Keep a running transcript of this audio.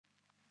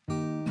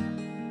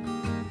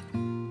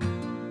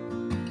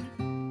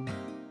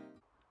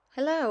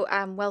Hello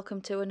and welcome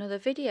to another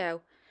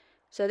video.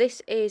 So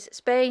this is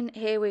Spain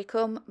Here We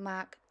Come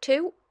Mark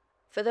 2.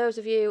 For those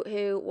of you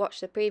who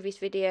watched the previous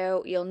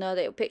video, you'll know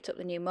that it picked up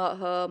the new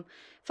motorhome.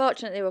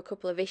 Fortunately, there were a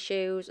couple of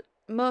issues.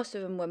 Most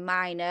of them were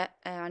minor.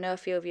 I know a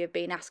few of you have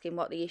been asking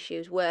what the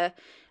issues were.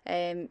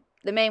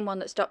 The main one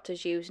that stopped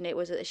us using it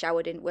was that the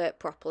shower didn't work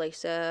properly.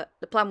 So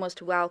the plan was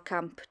to wild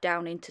camp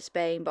down into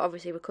Spain, but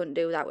obviously we couldn't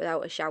do that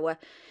without a shower.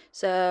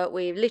 So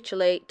we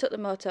literally took the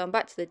motorhome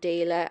back to the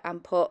dealer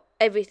and put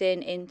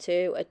everything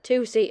into a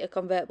two-seater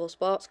convertible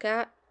sports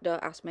car.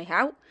 Don't ask me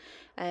how.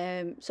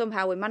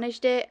 Somehow we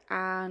managed it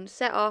and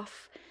set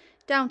off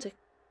down to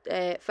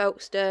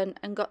Folkestone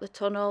and got the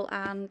tunnel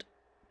and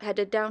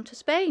headed down to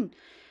Spain.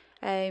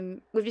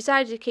 We've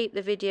decided to keep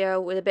the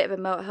video with a bit of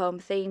a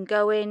motorhome theme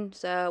going,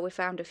 so we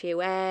found a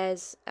few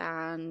aires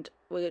and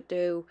we'll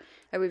do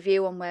a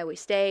review on where we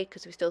stayed,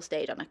 because we still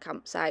stayed on a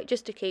campsite,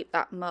 just to keep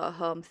that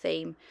motorhome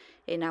theme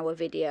in our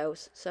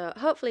videos. So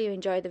hopefully you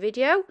enjoyed the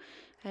video.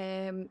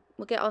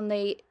 We'll get on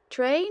the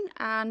train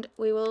and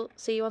we will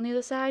see you on the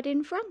other side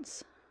in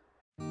France.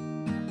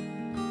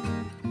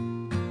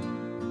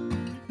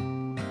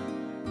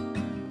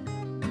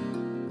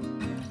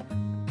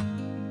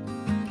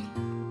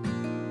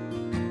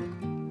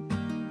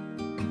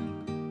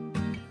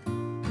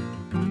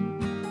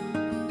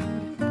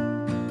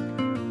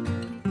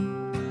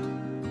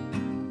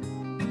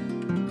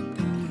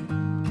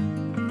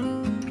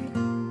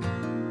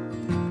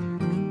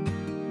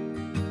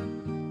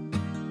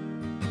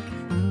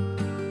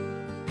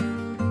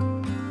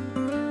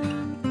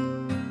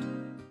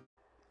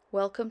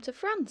 Welcome to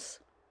France.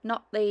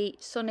 Not the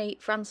sunny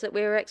France that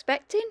we were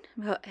expecting,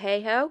 but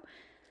hey ho.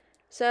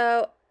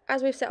 So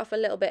as we've set off a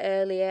little bit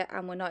earlier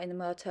and we're not in the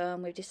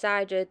motorhome, we've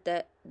decided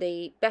that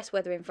the best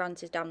weather in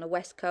France is down the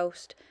west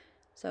coast.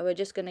 So we're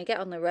just going to get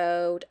on the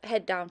road,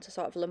 head down to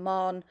sort of Le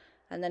Mans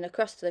and then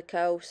across to the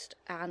coast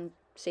and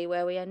see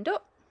where we end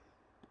up.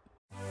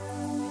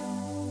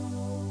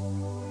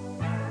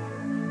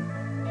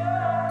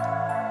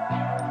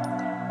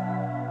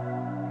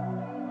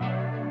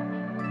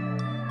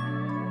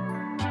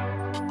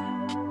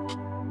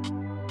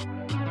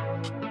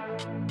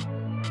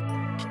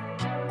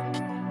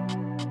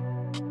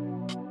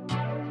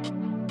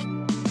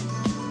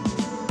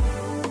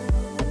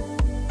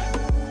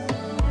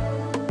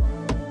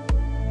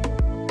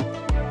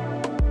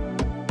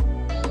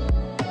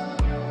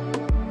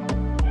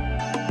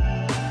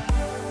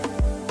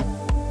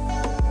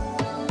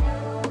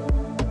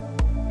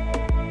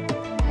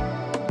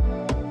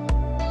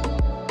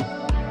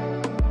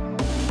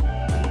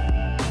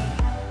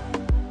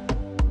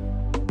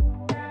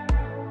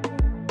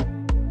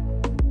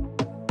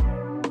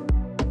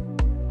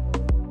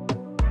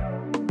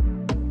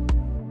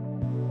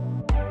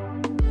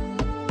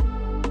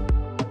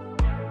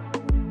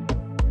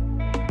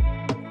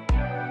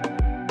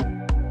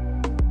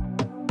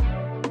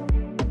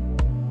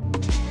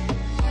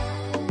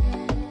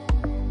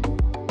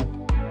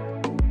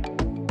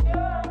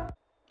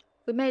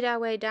 We made our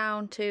way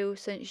down to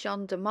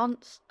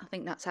Saint-Jean-de-Monts, I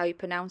think that's how you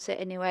pronounce it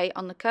anyway,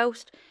 on the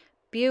coast.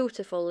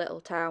 Beautiful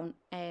little town,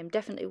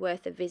 definitely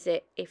worth a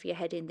visit if you're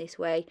heading this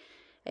way.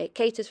 It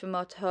caters for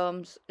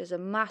motorhomes, there's a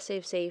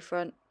massive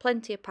seafront,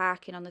 plenty of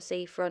parking on the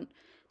seafront.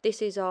 This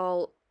is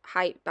all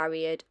height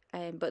barriered,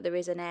 but there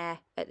is an aire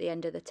at the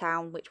end of the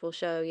town which we'll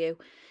show you.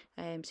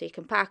 So you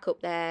can park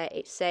up there,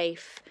 it's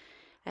safe.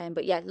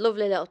 But yeah,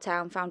 lovely little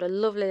town, found a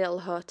lovely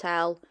little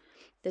hotel.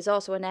 There's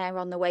also an aire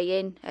on the way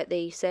in at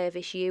the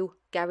Service U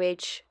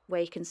garage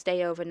where you can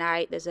stay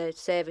overnight. There's a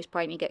service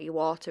point, you get your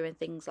water and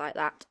things like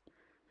that.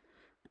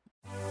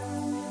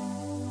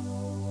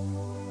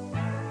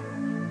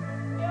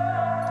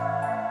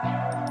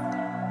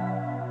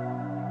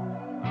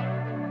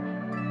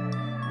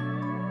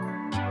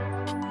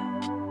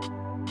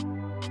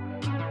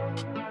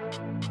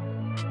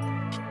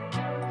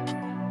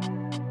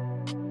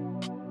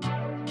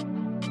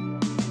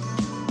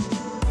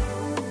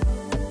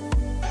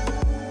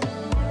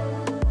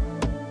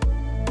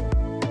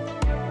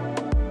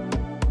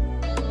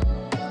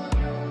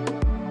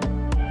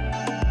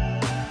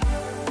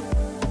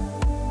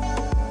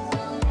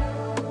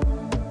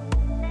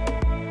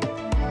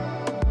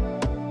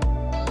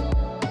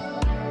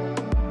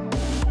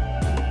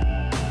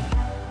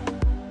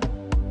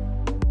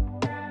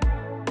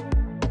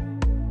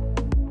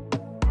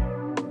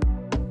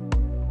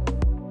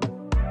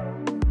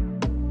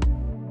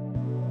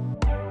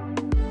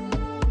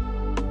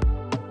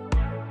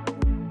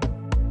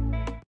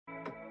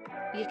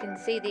 You can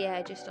see the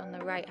air just on the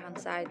right hand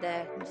side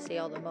there, you can see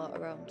all the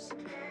motorhomes.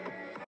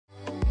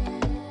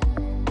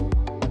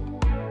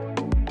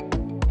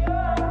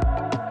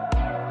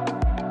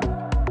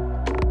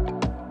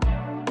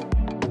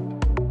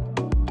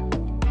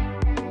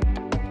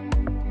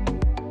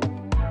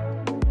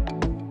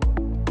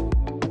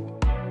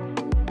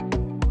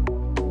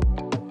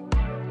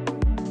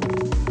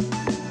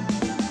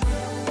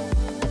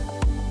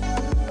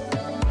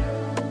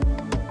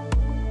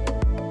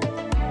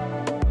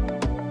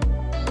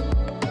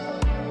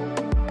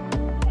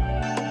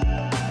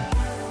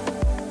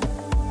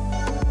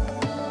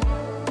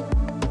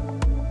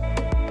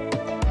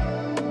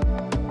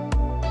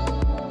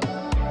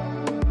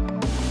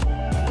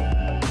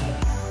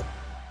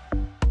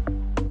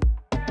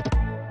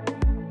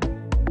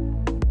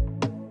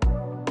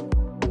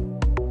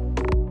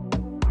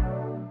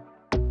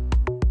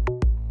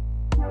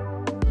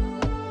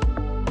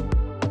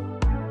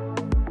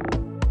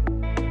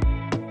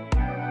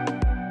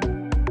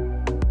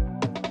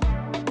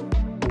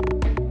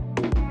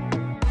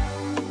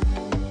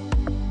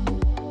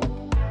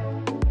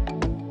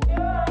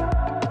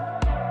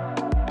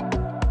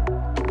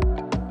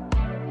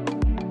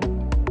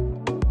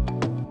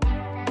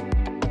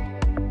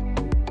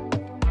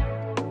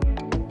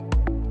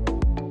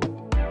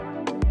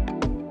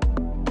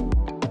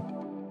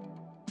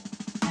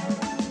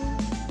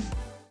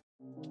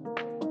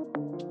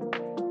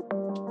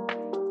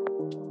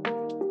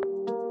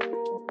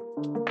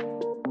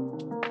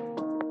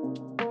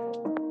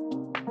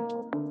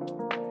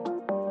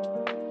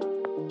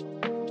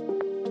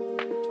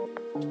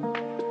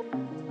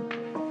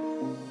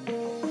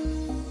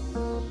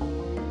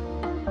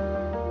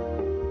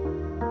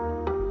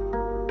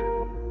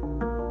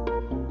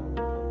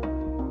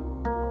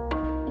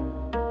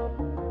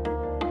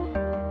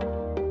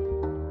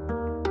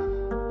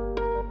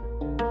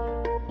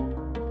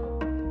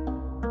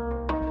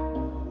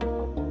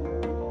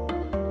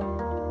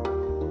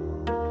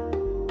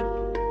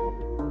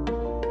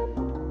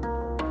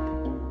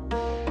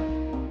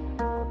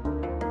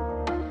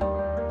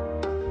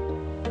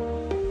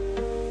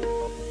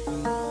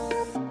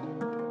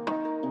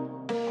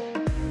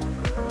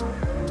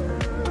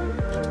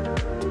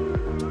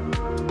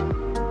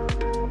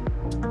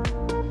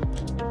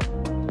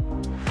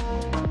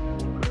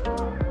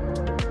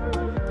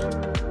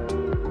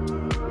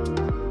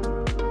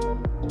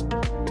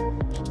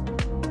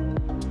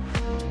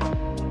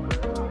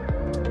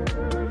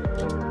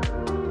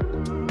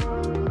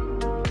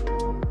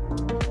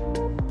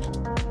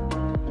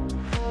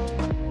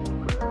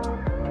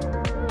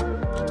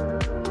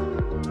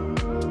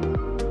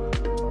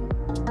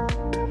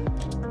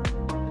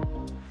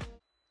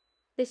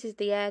 This is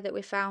the aire that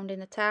we found in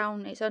the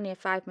town. It's only a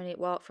 5-minute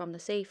walk from the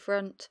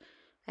seafront.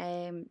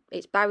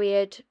 It's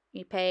barriered.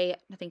 You pay,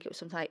 I think it was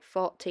something like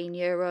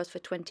 €14 for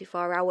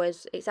 24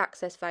 hours. It's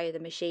accessed via the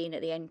machine at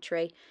the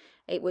entry.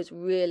 It was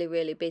really,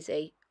 really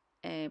busy,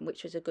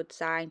 which was a good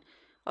sign.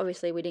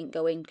 Obviously, we didn't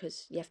go in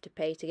because you have to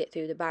pay to get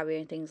through the barrier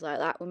and things like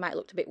that. We might have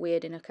looked a bit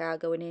weird in a car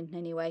going in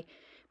anyway.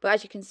 But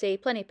as you can see,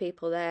 plenty of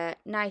people there,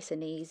 nice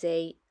and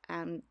easy.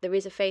 There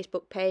is a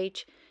Facebook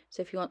page,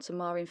 so if you want some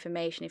more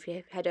information, if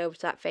you head over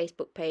to that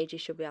Facebook page, you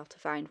should be able to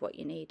find what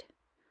you need.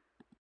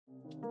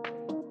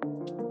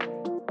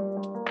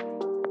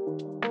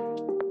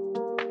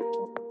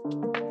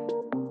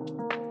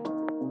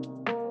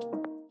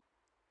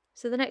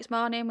 So the next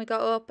morning we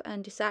got up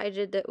and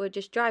decided that we'd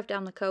just drive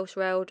down the coast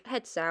road,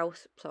 head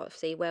south, sort of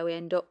see where we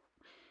end up.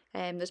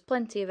 There's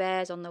plenty of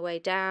airs on the way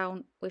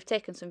down. We've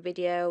taken some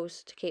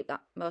videos to keep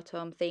that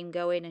motorhome theme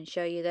going and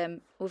show you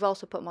them. We've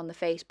also put them on the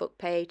Facebook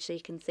page so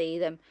you can see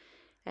them.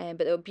 But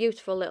they were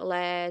beautiful little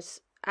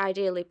airs,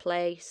 ideally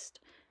placed.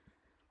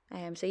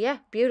 So yeah,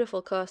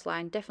 beautiful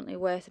coastline, definitely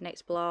worth an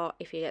explore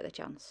if you get the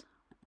chance.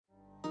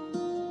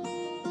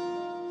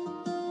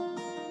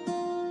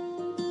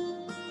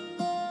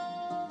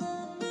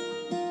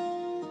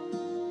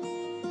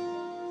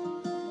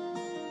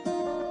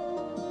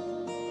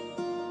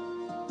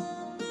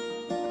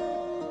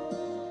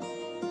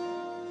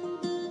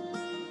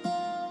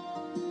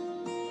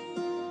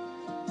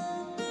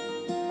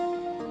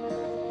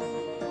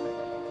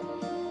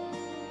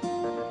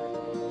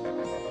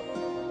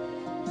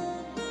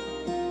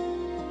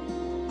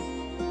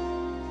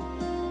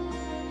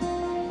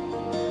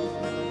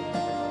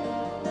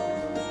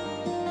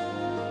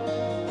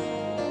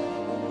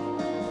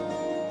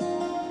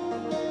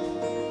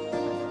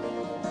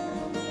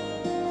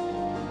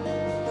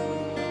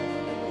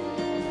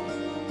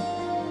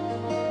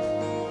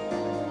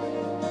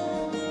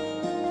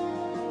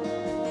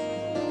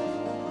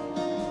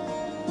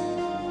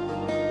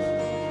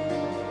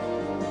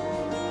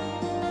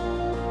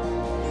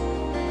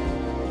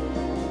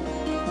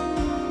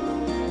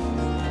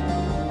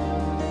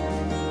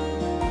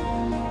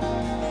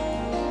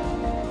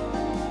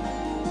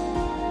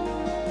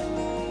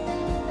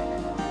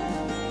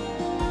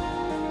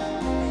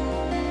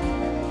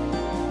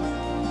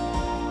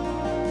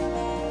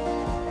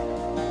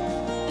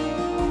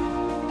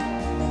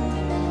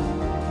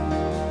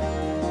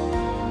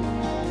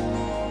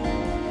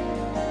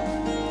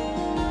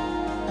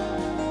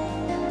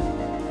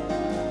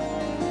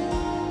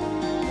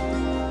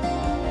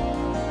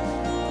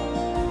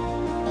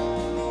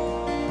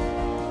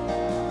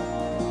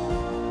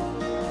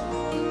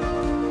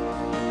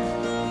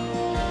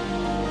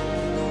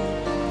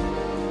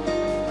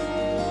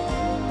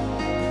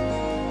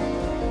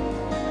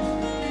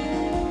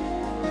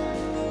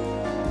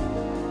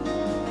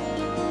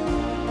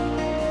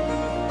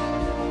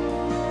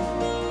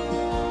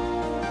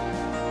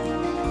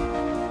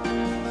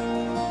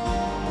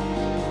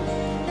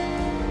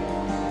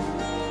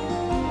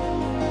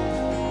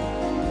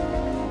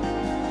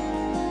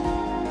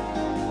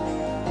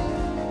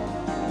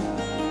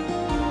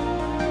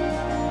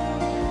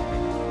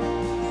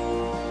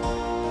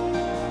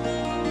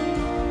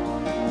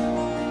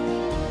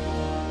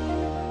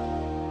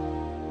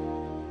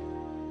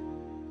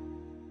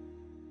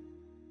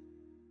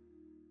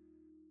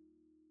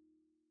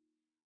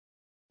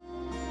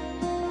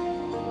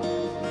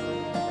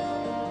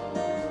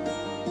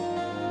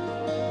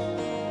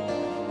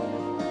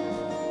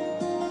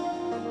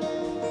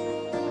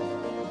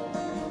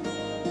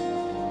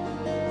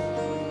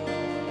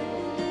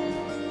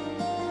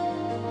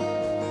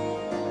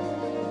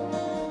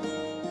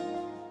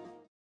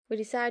 We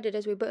decided,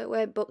 as we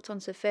weren't booked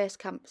onto the first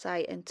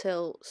campsite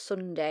until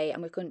Sunday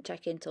and we couldn't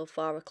check in till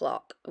 4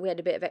 o'clock, we had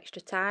a bit of extra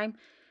time.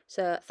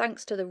 So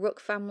thanks to the Rook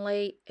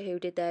family who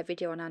did their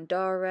video on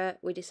Andorra,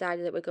 we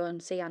decided that we're going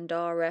to see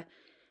Andorra.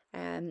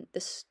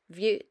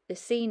 The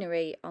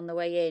scenery on the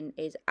way in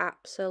is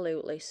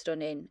absolutely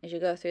stunning. As you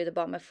go through the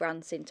bottom of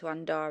France into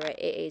Andorra,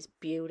 it is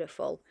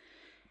beautiful.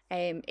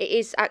 It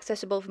is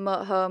accessible for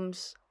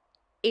motorhomes.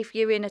 If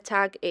you're in a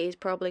tag, it is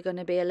probably going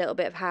to be a little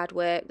bit of hard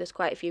work. There's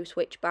quite a few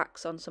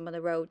switchbacks on some of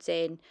the roads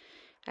in,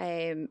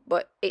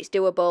 but it's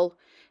doable.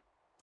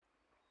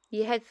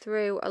 You head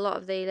through a lot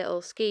of the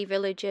little ski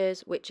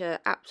villages, which are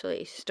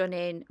absolutely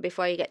stunning,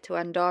 before you get to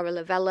Andorra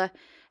la Vella,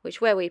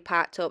 which where we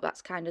parked up,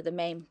 that's kind of the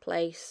main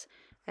place.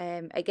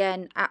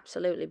 Again,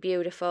 absolutely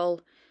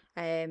beautiful.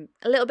 A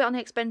little bit on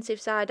the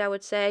expensive side, I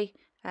would say,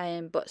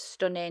 but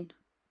stunning.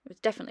 It's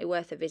definitely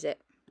worth a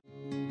visit.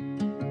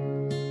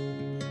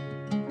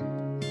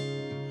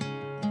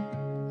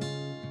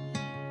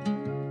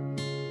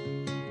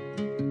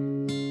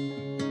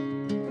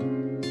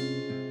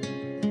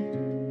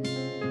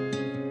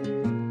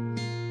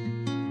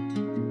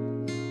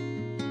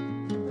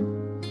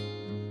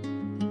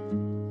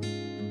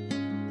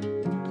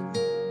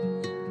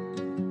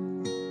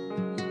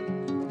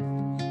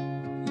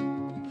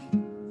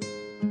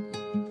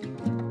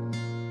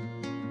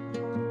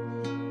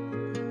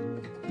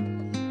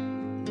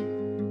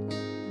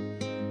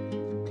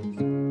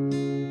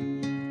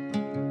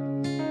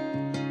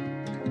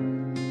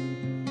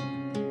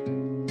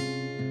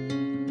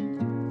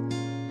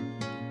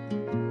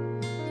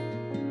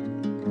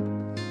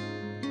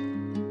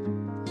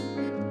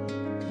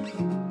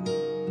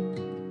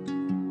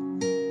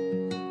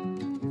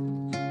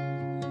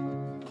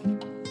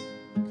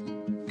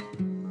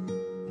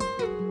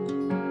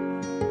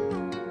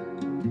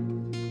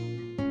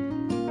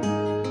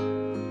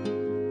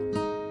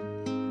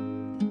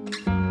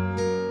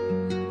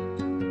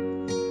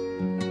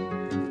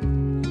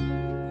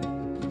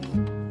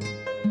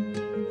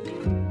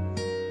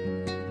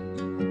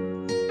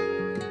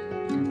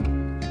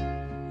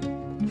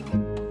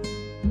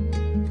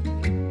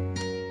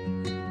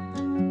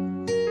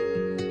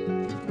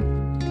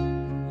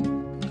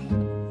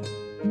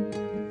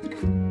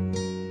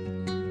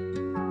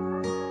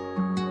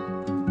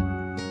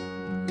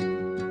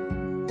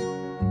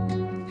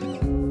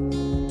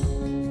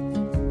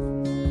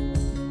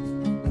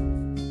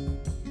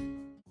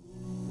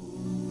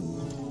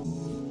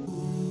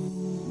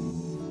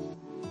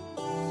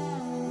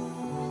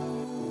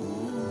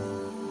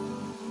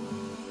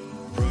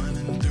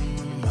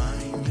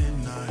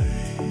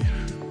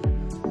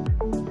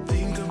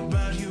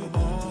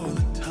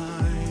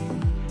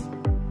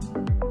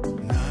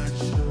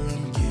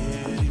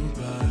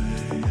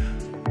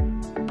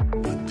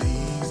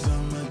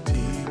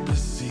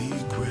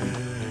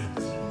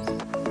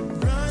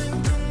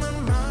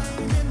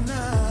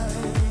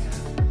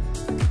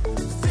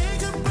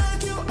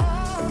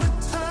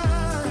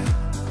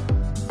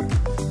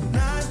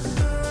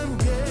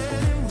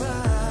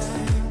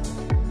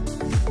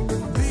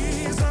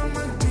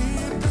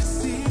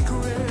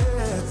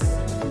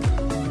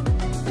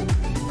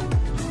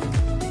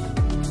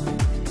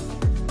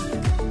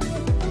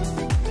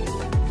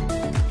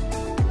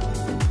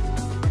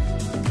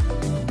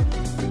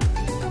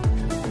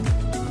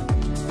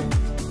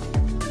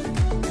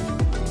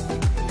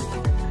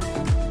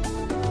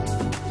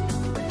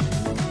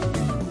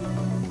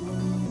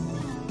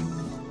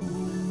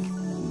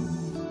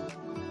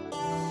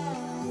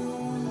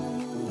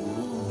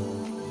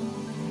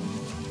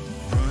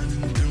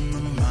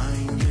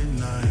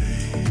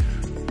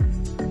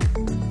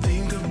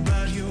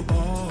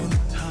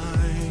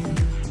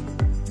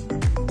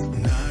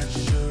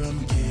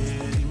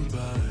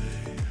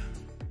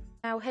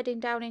 heading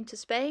down into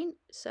Spain,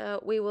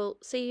 so we will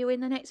see you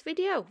in the next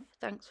video.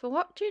 Thanks for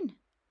watching.